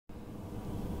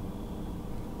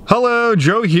Hello,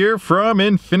 Joe here from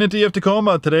Infiniti of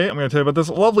Tacoma. Today I'm going to tell you about this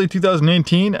lovely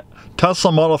 2018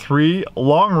 Tesla Model 3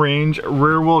 long-range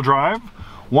rear-wheel drive.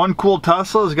 One cool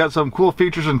Tesla has got some cool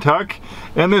features and tech,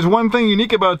 and there's one thing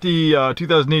unique about the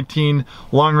 2018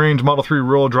 long-range Model 3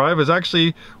 rear-wheel drive is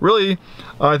actually really,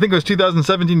 I think it was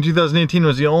 2017, 2018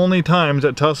 was the only times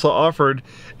that Tesla offered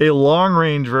a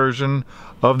long-range version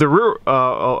of the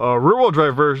rear-wheel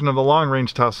drive version of the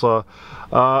long-range Tesla.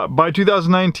 By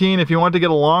 2019, if you want to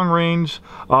get a long-range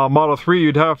Model 3,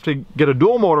 you'd have to get a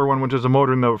dual motor one, which is a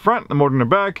motor in the front and a motor in the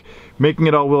back, making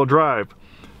it all-wheel drive.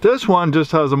 This one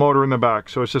just has a motor in the back,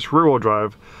 so it's just rear-wheel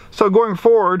drive. So going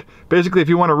forward, basically if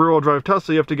you want a rear-wheel drive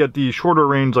Tesla, you have to get the shorter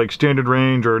range like standard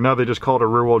range, or now they just call it a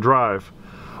rear-wheel drive.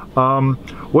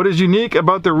 What is unique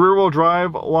about the rear-wheel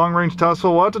drive long-range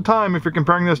Tesla? Well, at the time, if you're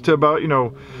comparing this to about,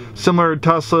 similar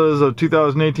Teslas of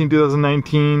 2018,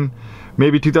 2019,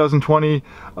 maybe 2020,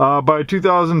 by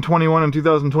 2021 and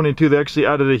 2022, they actually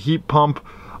added a heat pump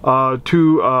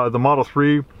to the Model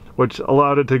 3, which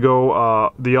allowed it to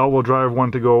go, the all-wheel drive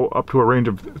one to go up to a range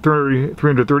of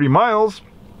 330 miles.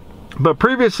 But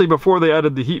previously, before they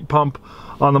added the heat pump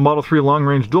on the Model 3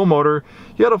 long-range dual motor,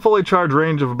 you had a fully charged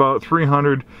range of about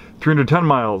 310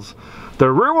 miles.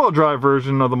 The rear-wheel drive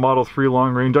version of the Model 3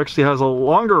 long range actually has a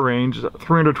longer range,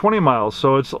 320 miles,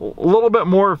 so it's a little bit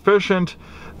more efficient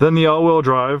than the all-wheel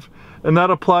drive, and that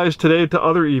applies today to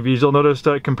other EVs. You'll notice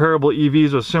that comparable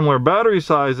EVs with similar battery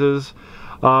sizes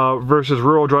versus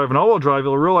rear-wheel drive and all-wheel drive,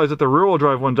 you'll realize that the rear-wheel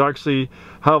drive ones actually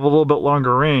have a little bit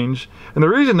longer range. And the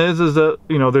reason is that,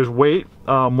 there's weight.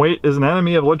 Weight is an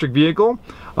enemy of electric vehicle.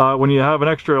 When you have an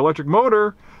extra electric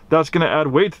motor, that's going to add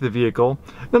weight to the vehicle.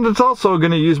 And it's also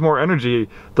going to use more energy.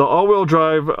 The all-wheel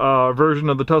drive version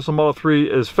of the Tesla Model 3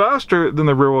 is faster than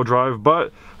the rear-wheel drive,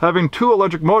 but having two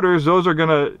electric motors, those are going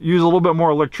to use a little bit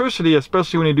more electricity,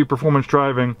 especially when you do performance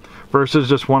driving, versus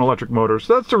just one electric motor.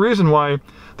 So that's the reason why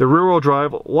the rear-wheel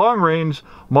drive long-range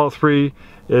Model 3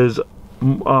 is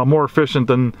more efficient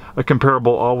than a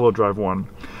comparable all-wheel drive one.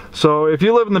 So if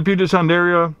you live in the Puget Sound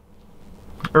area,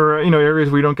 or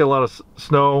areas where you don't get a lot of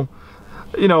snow,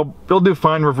 they'll do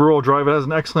fine with rear-wheel drive. It has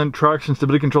an excellent traction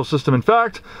stability control system. In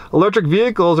fact, electric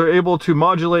vehicles are able to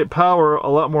modulate power a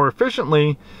lot more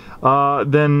efficiently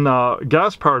than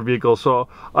gas-powered vehicles. So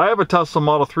I have a Tesla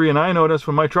Model 3, and I notice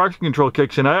when my traction control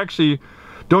kicks in, I actually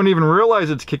don't even realize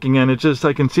it's kicking in. It's just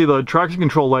I can see the traction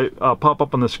control light pop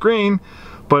up on the screen.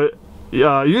 But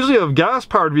usually of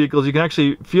gas-powered vehicles, you can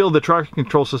actually feel the traction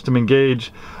control system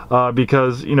engage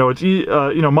because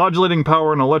it's modulating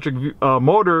power on an electric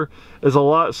motor is a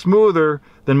lot smoother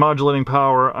than modulating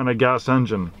power on a gas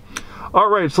engine. All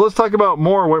right, so let's talk about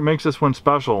more what makes this one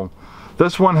special.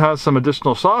 This one has some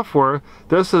additional software.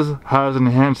 This has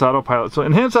Enhanced Autopilot. So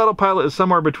Enhanced Autopilot is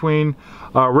somewhere between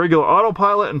regular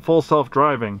Autopilot and full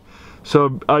self-driving.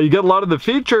 So you get a lot of the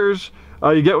features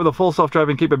you get with a full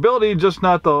self-driving capability, just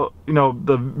not the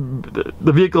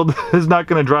vehicle is not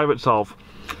going to drive itself.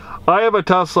 I have a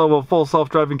Tesla with full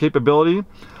self-driving capability.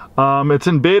 It's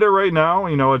in beta right now.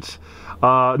 It's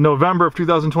November of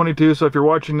 2022, so if you're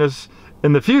watching this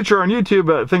in the future on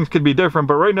YouTube, things could be different.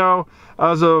 But right now,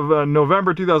 as of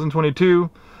November 2022,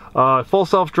 full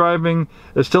self-driving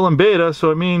is still in beta,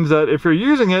 so it means that if you're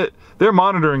using it, they're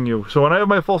monitoring you. So when I have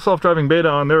my full self-driving beta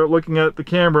on, they're looking at the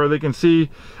camera. They can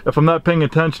see if I'm not paying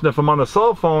attention. If I'm on the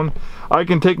cell phone, I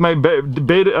can take my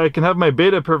beta. I can have my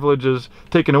beta privileges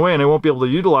taken away, and I won't be able to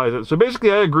utilize it. So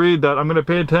basically, I agreed that I'm going to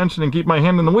pay attention and keep my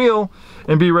hand on the wheel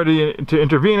and be ready to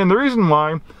intervene. And the reason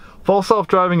why full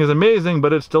self-driving is amazing,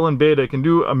 but it's still in beta. It can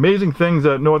do amazing things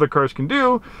that no other cars can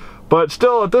do. But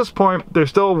still, at this point, they're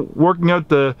still working out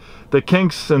the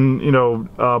kinks and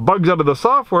bugs out of the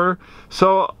software.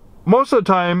 So most of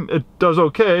the time it does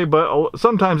okay, but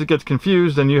sometimes it gets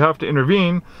confused and you have to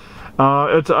intervene.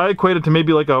 I equate it to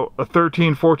maybe like a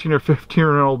 13, 14, or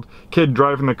 15-year-old kid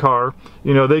driving the car.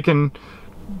 They can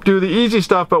do the easy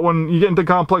stuff, but when you get into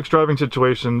complex driving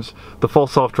situations, the full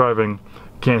self-driving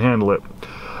can't handle it.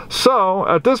 So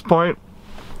at this point,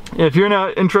 if you're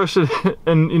not interested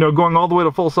in going all the way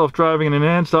to full self-driving, and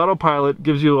Enhanced Autopilot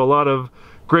gives you a lot of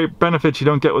great benefits you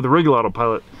don't get with the regular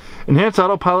Autopilot. Enhanced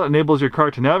Autopilot enables your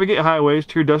car to navigate highways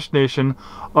to your destination,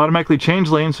 automatically change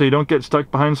lanes so you don't get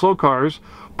stuck behind slow cars,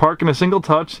 park in a single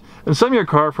touch, and send your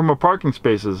car from parking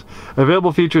spaces.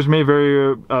 Available features may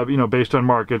vary based on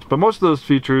markets, but most of those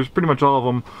features, pretty much all of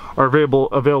them, are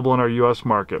available in our US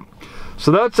market.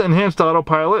 So that's Enhanced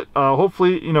Autopilot.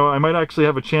 Hopefully, I might actually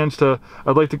have a chance to,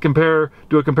 I'd like to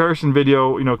do a comparison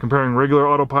video, comparing regular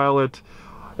Autopilot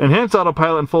enhance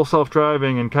Autopilot and full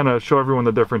self-driving and kind of show everyone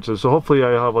the differences. So hopefully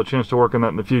I have a chance to work on that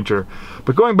in the future.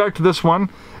 But going back to this one,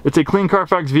 it's a clean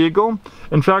Carfax vehicle.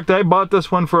 In fact, I bought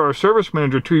this one for our service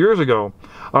manager 2 years ago.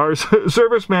 Our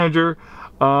service manager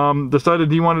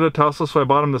decided he wanted a Tesla, so I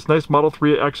bought him this nice Model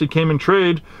 3. It actually came in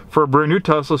trade for a brand new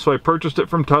Tesla, so I purchased it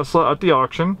from Tesla at the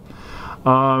auction.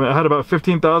 It had about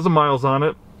 15,000 miles on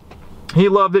it. He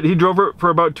loved it. He drove it for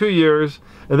about 2 years,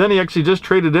 and then he actually just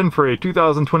traded in for a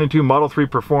 2022 Model 3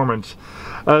 Performance.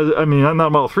 I mean,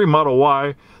 not Model 3, Model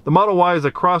Y. The Model Y is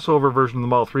a crossover version of the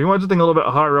Model 3. He wants something a little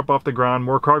bit higher up off the ground,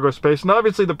 more cargo space, and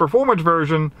obviously the Performance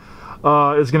version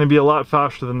is going to be a lot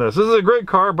faster than this. This is a great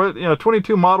car, but you know,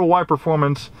 22 Model Y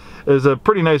Performance is a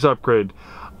pretty nice upgrade.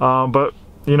 But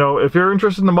you know, if you're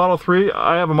interested in the Model 3,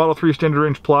 I have a Model 3 Standard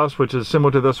Range Plus, which is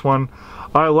similar to this one.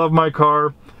 I love my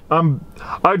car.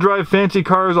 I drive fancy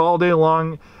cars all day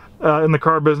long in the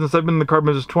car business. I've been in the car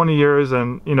business 20 years,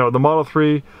 and you know, the Model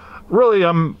 3, really,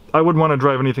 I wouldn't want to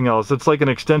drive anything else. It's like an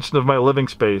extension of my living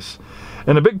space.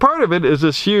 And a big part of it is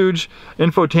this huge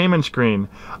infotainment screen.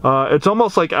 It's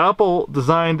almost like Apple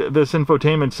designed this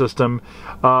infotainment system.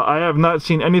 I have not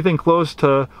seen anything close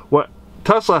to what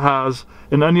Tesla has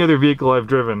in any other vehicle I've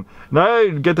driven. And I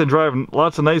get to drive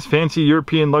lots of nice fancy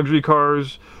European luxury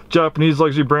cars, Japanese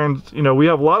luxury brands. You know, we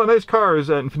have a lot of nice cars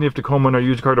at Infiniti of Tacoma in our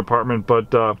used car department,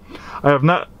 but I have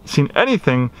not seen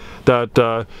anything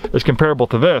that is comparable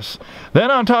to this. Then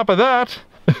on top of that,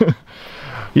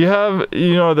 you have,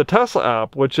 you know, the Tesla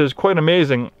app, which is quite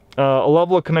amazing. A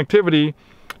level of connectivity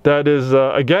that is,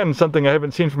 again, something I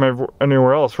haven't seen from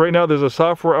anywhere else. Right now there's a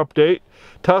software update.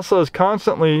 Tesla is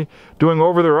constantly doing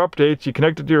over their updates. You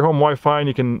connect it to your home Wi-Fi and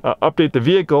you can update the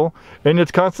vehicle, and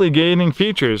it's constantly gaining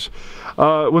features.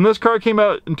 When this car came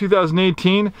out in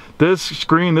 2018, this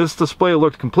screen, this display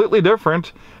looked completely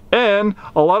different, and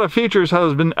a lot of features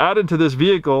has been added to this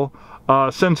vehicle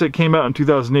since it came out in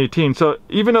 2018. So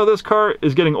even though this car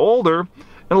is getting older,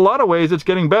 in a lot of ways it's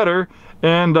getting better,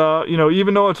 and you know,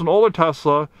 even though it's an older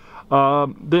Tesla,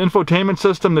 the infotainment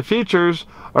system, the features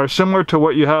are similar to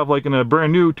what you have like in a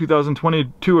brand new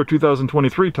 2022 or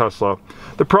 2023 Tesla.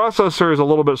 The processor is a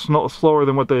little bit slower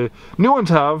than what the new ones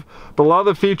have, but a lot of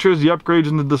the features, the upgrades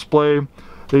in the display,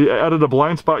 they added a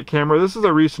blind spot camera. This is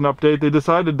a recent update. They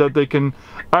decided that they can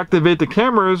activate the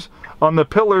cameras on the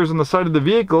pillars on the side of the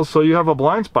vehicle, so you have a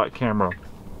blind spot camera.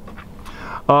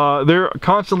 They're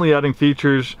constantly adding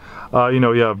features. You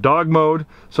know, you have dog mode.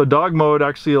 So dog mode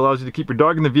actually allows you to keep your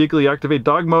dog in the vehicle. You activate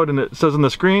dog mode and it says on the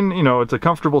screen, you know, it's a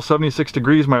comfortable 76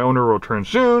 degrees. My owner will return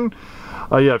soon.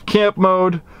 You have camp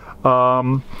mode.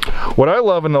 What I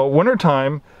love in the winter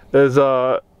time is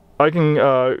I can,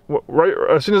 right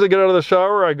as soon as I get out of the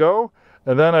shower, I go,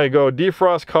 and then I go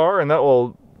defrost car, and that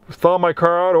will thaw my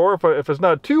car out. Or if it's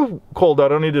not too cold out,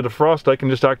 I don't need to defrost, I can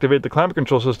just activate the climate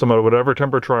control system at whatever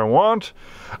temperature I want.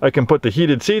 I can put the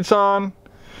heated seats on.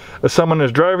 If someone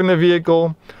is driving the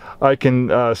vehicle, I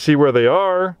can see where they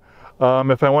are.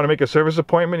 If I want to make a service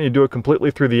appointment, you do it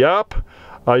completely through the app.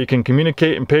 You can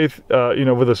communicate and pay you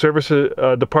know, with the service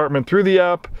department through the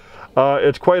app.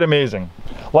 It's quite amazing.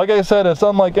 Like I said, it's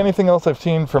unlike anything else I've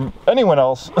seen from anyone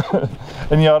else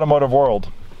in the automotive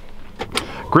world.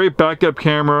 Great backup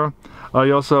camera.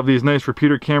 You also have these nice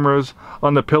repeater cameras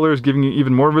on the pillars, giving you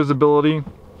even more visibility.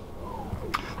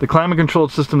 The climate control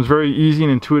system is very easy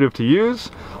and intuitive to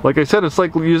use. Like I said, it's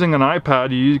like using an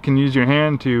iPad. You can use your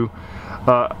hand to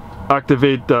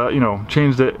activate, you know,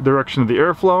 change the direction of the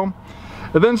airflow.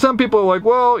 And then some people are like,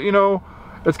 well, you know,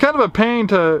 it's kind of a pain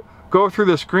to go through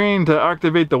the screen to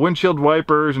activate the windshield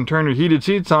wipers and turn your heated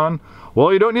seats on.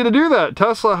 Well, you don't need to do that.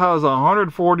 Tesla has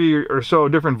 140 or so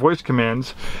different voice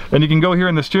commands, and you can go here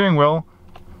in the steering wheel,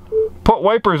 put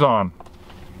wipers on,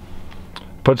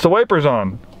 puts the wipers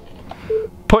on,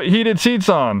 put heated seats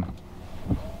on,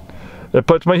 it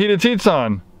puts my heated seats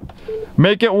on,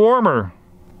 make it warmer.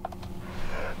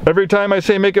 Every time I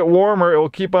say make it warmer, it will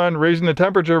keep on raising the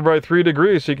temperature by 3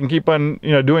 degrees. So you can keep on,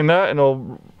 you know, doing that, and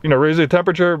it'll, you know, raise the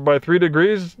temperature by 3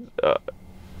 degrees.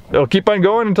 It'll keep on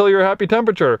going until you're a happy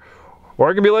temperature. Or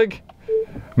I can be like,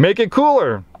 make it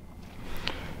cooler,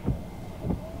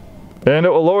 and it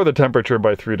will lower the temperature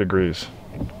by 3 degrees.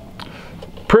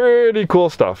 Pretty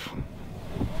cool stuff.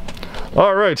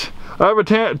 All right, I have a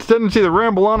tendency to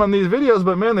ramble on these videos,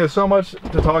 but man, there's so much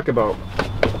to talk about.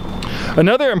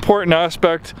 Another important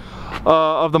aspect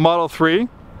of the Model 3,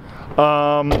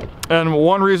 and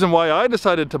one reason why I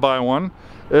decided to buy one,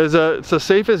 is it's the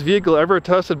safest vehicle ever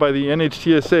tested by the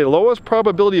NHTSA. Lowest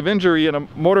probability of injury in a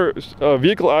motor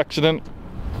vehicle accident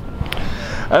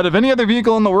out of any other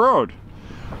vehicle on the road.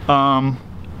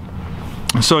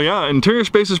 So yeah, interior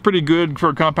space is pretty good for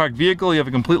a compact vehicle. You have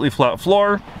a completely flat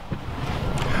floor.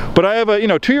 But I have a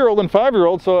 2-year-old and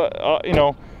 5-year-old, so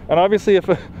and obviously if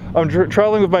I'm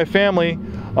traveling with my family,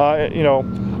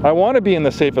 I want to be in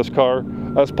the safest car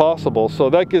as possible. So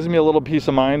that gives me a little peace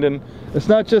of mind. And it's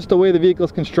not just the way the vehicle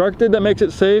is constructed that makes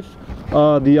it safe.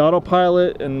 The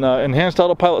Autopilot and enhanced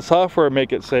Autopilot software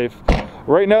make it safe.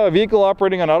 Right now, a vehicle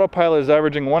operating on Autopilot is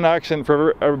averaging 1 accident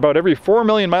for about every 4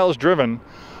 million miles driven.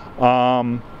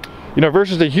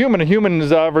 Versus a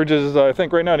human's averages, I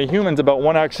think right now a human's about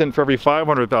 1 accident for every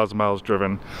 500,000 miles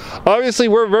driven. Obviously,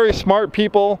 we're very smart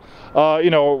people.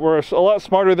 We're a lot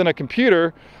smarter than a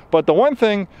computer. But the one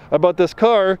thing about this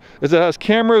car is it has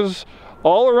cameras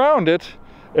all around it,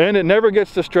 and it never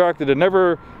gets distracted. It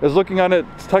never is looking on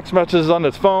its text messages on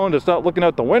its phone. It's not looking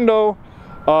out the window.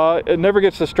 It never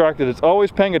gets distracted. It's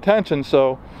always paying attention.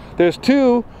 So there's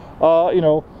two,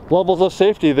 levels of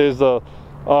safety. There's the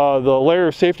layer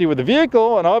of safety with the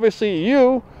vehicle, and obviously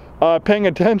you paying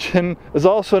attention is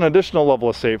also an additional level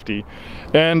of safety.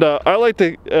 And I like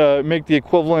to make the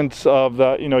equivalence of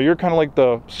that. You're kind of like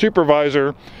the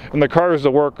supervisor and the car is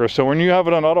the worker. So when you have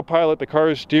it on Autopilot, the car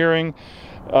is steering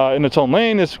in its own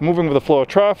lane, it's moving with the flow of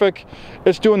traffic,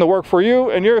 it's doing the work for you,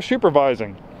 and you're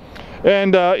supervising.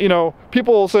 And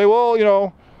people will say,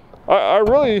 well, I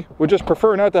really would just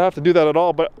prefer not to have to do that at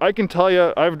all. But I can tell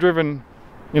you, I've driven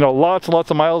lots and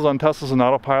lots of miles on Teslas and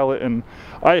Autopilot, and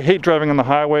I hate driving on the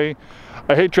highway.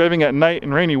 I hate driving at night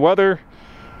in rainy weather.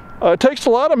 It takes a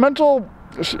lot of mental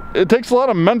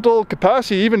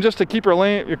capacity even just to keep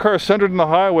your car centered in the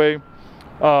highway,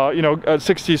 at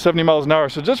 60, 70 miles an hour.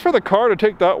 So just for the car to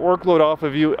take that workload off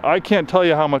of you, I can't tell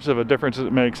you how much of a difference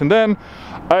it makes. And then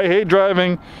I hate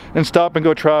driving in stop and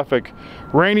go traffic.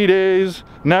 Rainy days,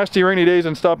 nasty rainy days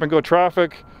in stop and go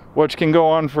traffic, which can go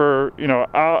on for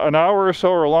an hour or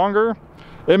so or longer.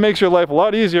 It makes your life a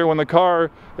lot easier when the car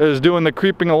is doing the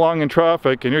creeping along in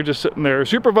traffic and you're just sitting there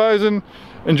supervising,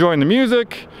 enjoying the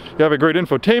music. You have a great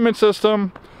infotainment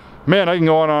system. Man, I can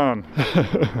go on and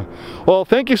on. Well,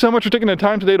 thank you so much for taking the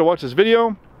time today to watch this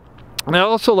video. And I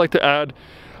also like to add,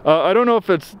 I don't know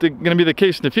if it's going to be the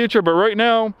case in the future, but right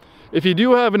now, if you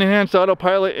do have an enhanced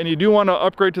Autopilot and you do want to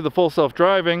upgrade to the full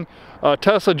self-driving,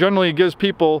 Tesla generally gives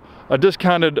people a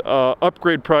discounted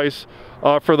upgrade price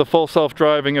for the full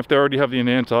self-driving if they already have the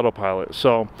enhanced Autopilot.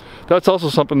 So that's also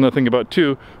something to think about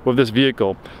too with this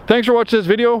vehicle. Thanks for watching this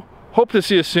video. Hope to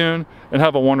see you soon and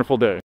have a wonderful day.